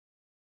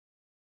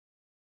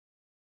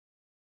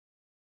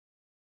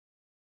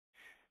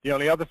The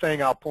only other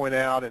thing I'll point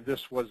out, and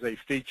this was a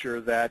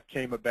feature that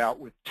came about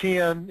with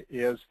 10,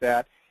 is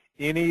that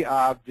any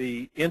of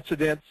the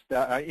incidents,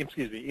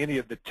 any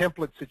of the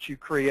templates that you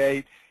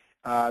create,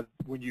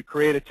 when you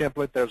create a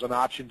template, there's an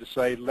option to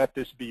say, let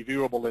this be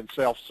viewable in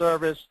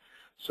self-service.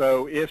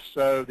 So if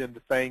so, then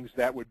the things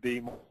that would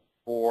be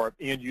more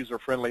end-user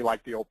friendly,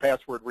 like the old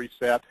password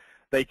reset,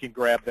 they can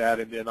grab that,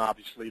 and then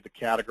obviously the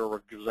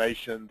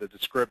categorization, the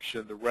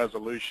description, the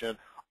resolution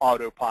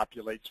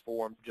auto-populates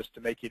for them just to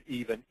make it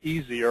even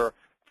easier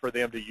for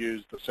them to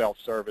use the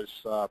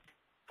self-service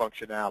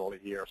functionality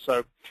here.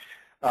 So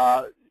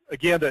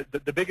again,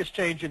 the biggest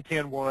change in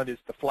 10.1 is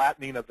the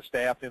flattening of the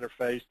staff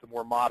interface, the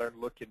more modern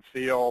look and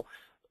feel.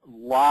 A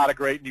lot of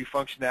great new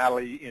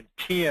functionality in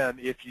 10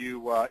 if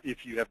you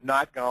have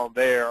not gone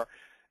there.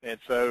 And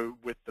so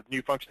with the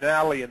new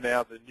functionality and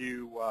now the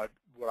new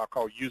what I'll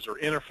call user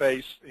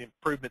interface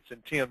improvements in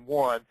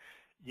 10.1,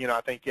 you know,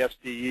 I think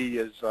SDE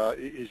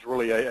is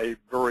really a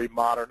very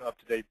modern,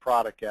 up-to-date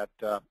product at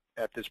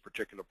this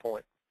particular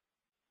point.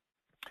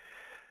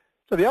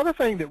 So the other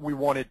thing that we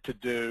wanted to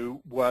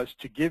do was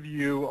to give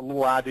you a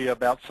little idea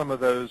about some of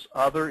those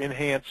other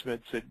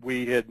enhancements that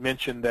we had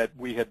mentioned that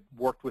we had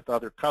worked with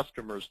other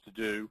customers to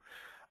do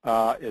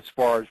as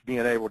far as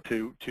being able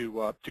to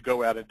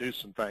go out and do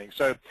some things.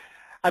 So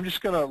I'm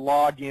just going to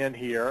log in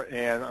here,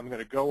 and I'm going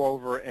to go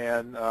over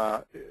and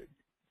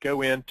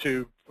go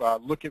into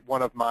look at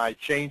one of my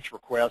change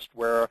requests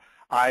where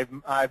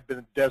I've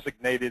been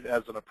designated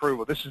as an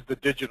approval. This is the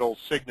digital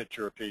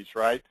signature piece,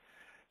 right?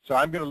 So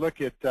I'm going to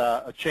look at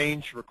a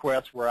change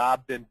request where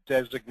I've been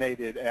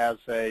designated as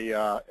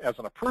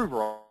an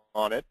approver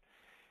on it.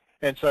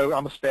 And so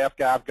I'm a staff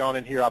guy. I've gone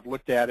in here. I've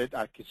looked at it.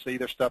 I can see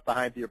there's stuff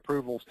behind the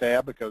approvals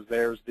tab because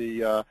there's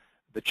the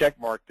check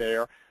mark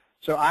there.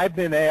 So I've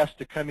been asked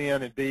to come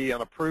in and be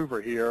an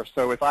approver here.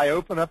 So if I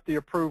open up the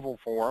approval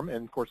form,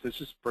 and of course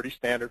this is pretty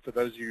standard for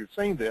those of you who've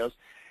seen this,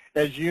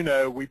 as you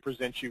know, we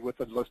present you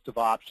with a list of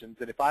options.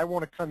 And if I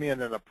want to come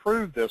in and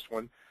approve this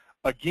one,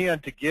 again,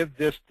 to give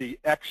this the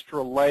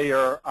extra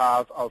layer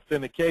of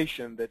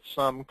authentication that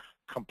some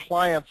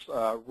compliance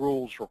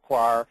rules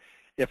require,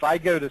 if I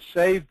go to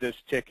save this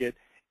ticket,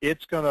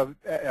 it's going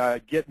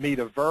to get me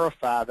to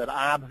verify that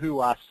I'm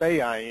who I say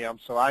I am.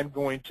 So I'm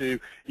going to,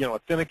 you know,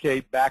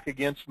 authenticate back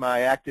against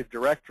my Active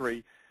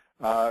Directory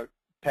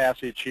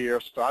passage here.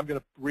 So I'm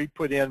going to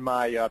re-put in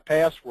my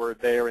password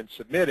there and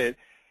submit it.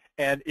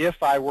 And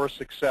if I were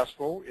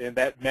successful and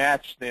that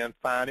matched, then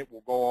fine, it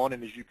will go on.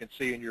 And as you can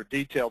see in your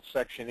detailed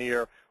section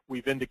here,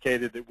 we've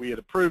indicated that we had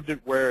approved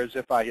it, whereas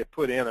if I had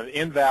put in an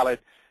invalid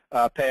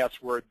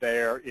password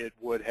there, it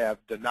would have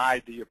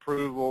denied the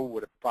approval,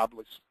 would have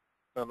probably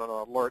sent an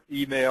alert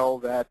email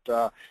that,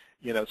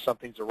 you know,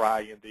 something's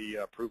awry in the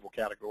approval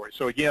category.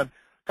 So again,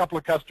 a couple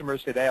of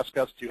customers had asked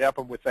us to help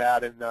them with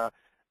that, and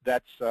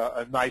that's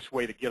a nice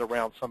way to get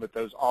around some of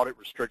those audit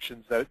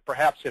restrictions that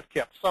perhaps have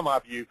kept some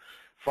of you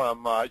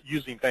from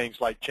using things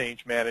like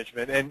change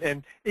management.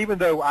 And even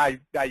though I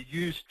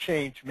use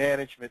change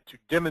management to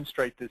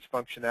demonstrate this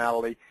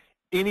functionality,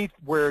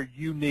 anywhere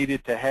you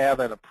needed to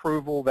have an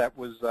approval that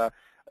was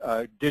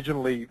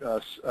digitally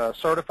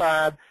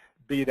certified,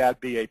 be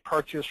that be a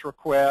purchase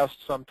request,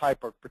 some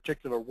type of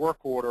particular work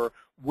order,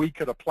 we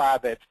could apply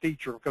that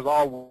feature because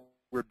all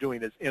we're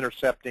doing is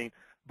intercepting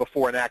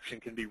before an action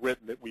can be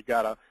written that we've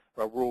got a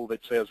rule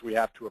that says we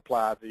have to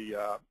apply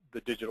the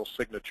digital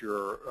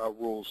signature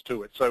rules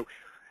to it. So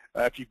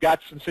if you've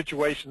got some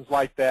situations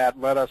like that,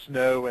 let us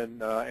know,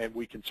 and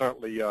we can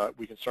certainly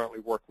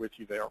work with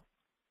you there.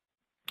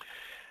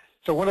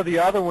 So one of the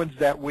other ones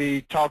that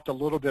we talked a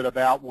little bit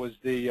about was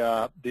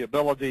the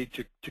ability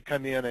to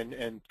come in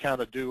and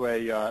kind of do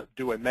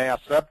a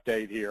mass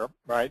update here,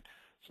 right?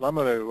 So I'm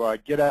going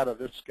to get out of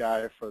this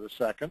guy for the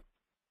second,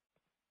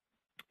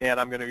 and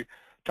I'm going to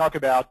talk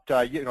about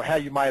you know, how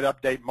you might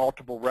update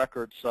multiple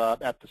records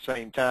at the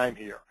same time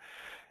here.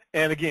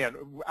 And again,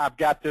 I've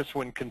got this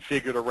one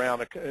configured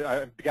around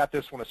I've got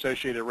this one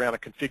associated around a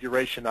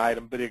configuration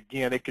item, but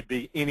again, it could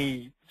be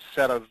any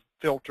set of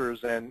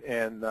filters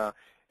and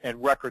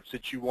records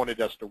that you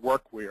wanted us to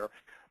work with.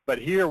 But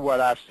here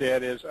what I've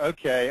said is,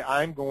 okay,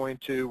 I'm going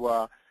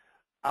to,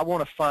 I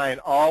want to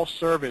find all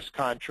service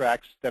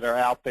contracts that are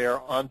out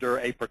there under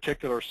a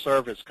particular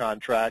service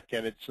contract,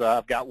 and it's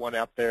I've got one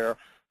out there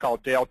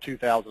called Dell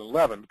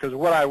 2011, because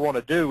what I want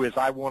to do is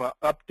I want to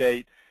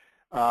update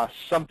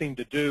something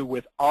to do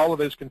with all of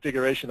those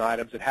configuration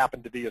items that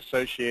happen to be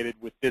associated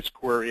with this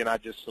query, and I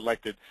just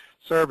selected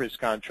service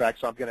contract.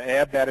 So I'm going to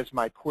add that as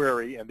my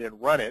query and then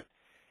run it.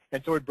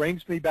 And so it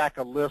brings me back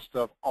a list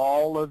of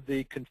all of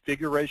the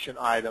configuration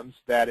items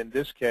that in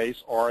this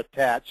case are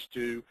attached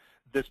to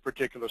this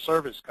particular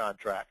service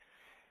contract.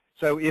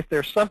 So if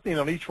there's something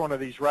on each one of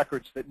these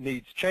records that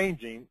needs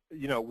changing,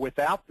 you know,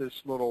 without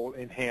this little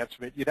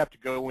enhancement, you'd have to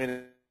go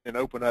in and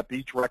open up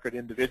each record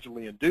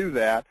individually and do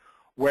that.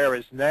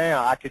 Whereas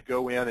now I could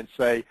go in and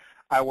say,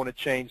 I want to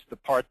change the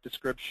part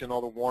description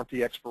or the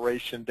warranty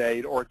expiration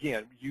date, or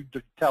again, you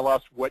tell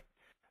us what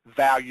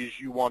values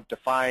you want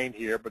defined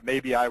here, but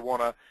maybe I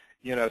want to,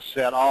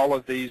 set all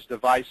of these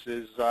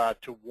devices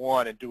to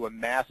one and do a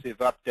massive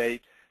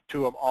update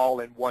to them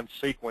all in one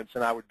sequence,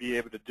 and I would be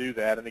able to do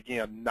that. And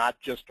again, not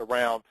just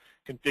around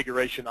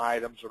configuration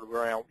items or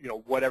around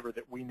whatever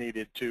that we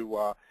needed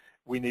to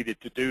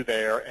do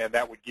there, and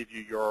that would give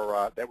you your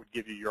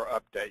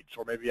updates.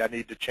 Or maybe I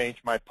need to change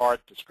my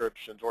part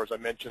descriptions, or as I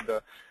mentioned,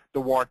 the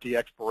warranty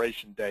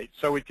expiration date.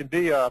 So it can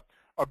be a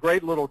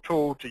great little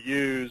tool to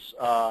use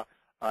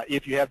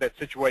if you have that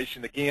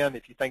situation. Again,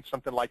 if you think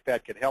something like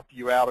that could help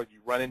you out, or you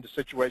run into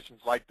situations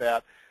like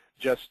that,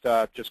 just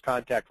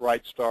contact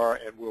RightStar,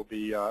 and we'll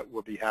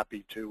be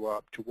happy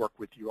to work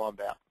with you on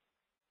that.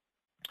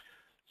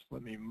 So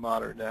let me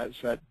modernize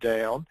that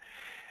down.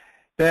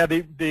 Now,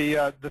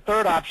 the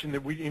third option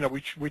that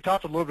we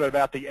talked a little bit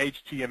about the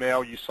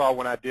HTML. You saw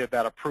when I did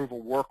that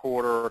approval work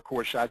order. Of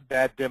course,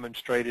 that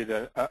demonstrated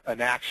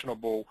an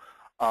actionable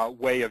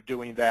way of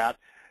doing that.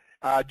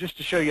 Just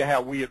to show you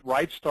how we at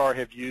RightStar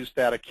have used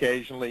that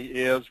occasionally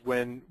is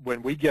when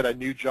we get a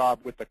new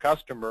job with the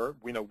customer,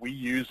 we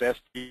use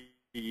STE,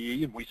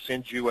 and we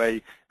send you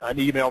an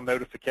email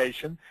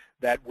notification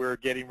that we're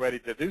getting ready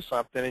to do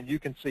something. And you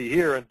can see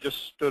here, and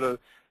just instead of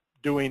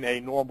doing a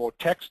normal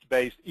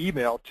text-based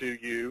email to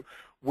you,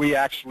 we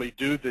actually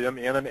do them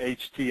in an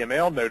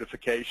HTML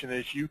notification.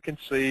 As you can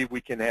see,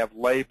 we can have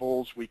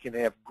labels, we can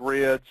have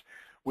grids,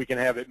 we can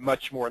have it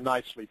much more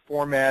nicely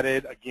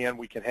formatted. Again,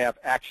 we can have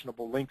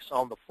actionable links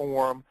on the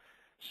form.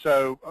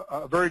 So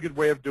a very good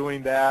way of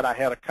doing that. I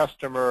had a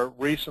customer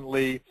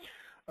recently,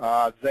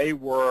 they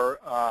were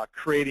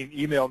creating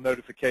email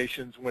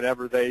notifications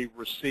whenever they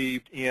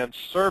received in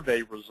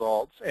survey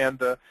results, and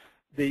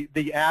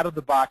the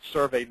out-of-the-box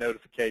survey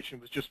notification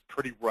was just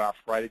pretty rough,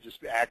 right? It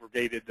just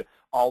aggregated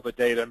all the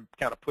data and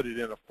kind of put it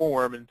in a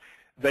form, and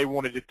they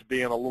wanted it to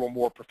be in a little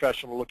more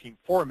professional-looking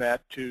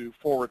format to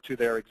forward to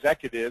their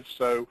executives.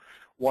 So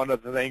one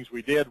of the things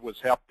we did was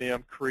help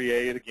them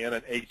create, again,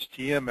 an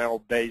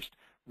HTML-based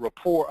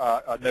report,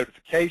 a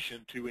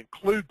notification to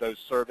include those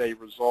survey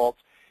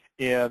results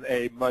in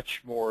a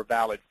much more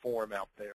valid form out there.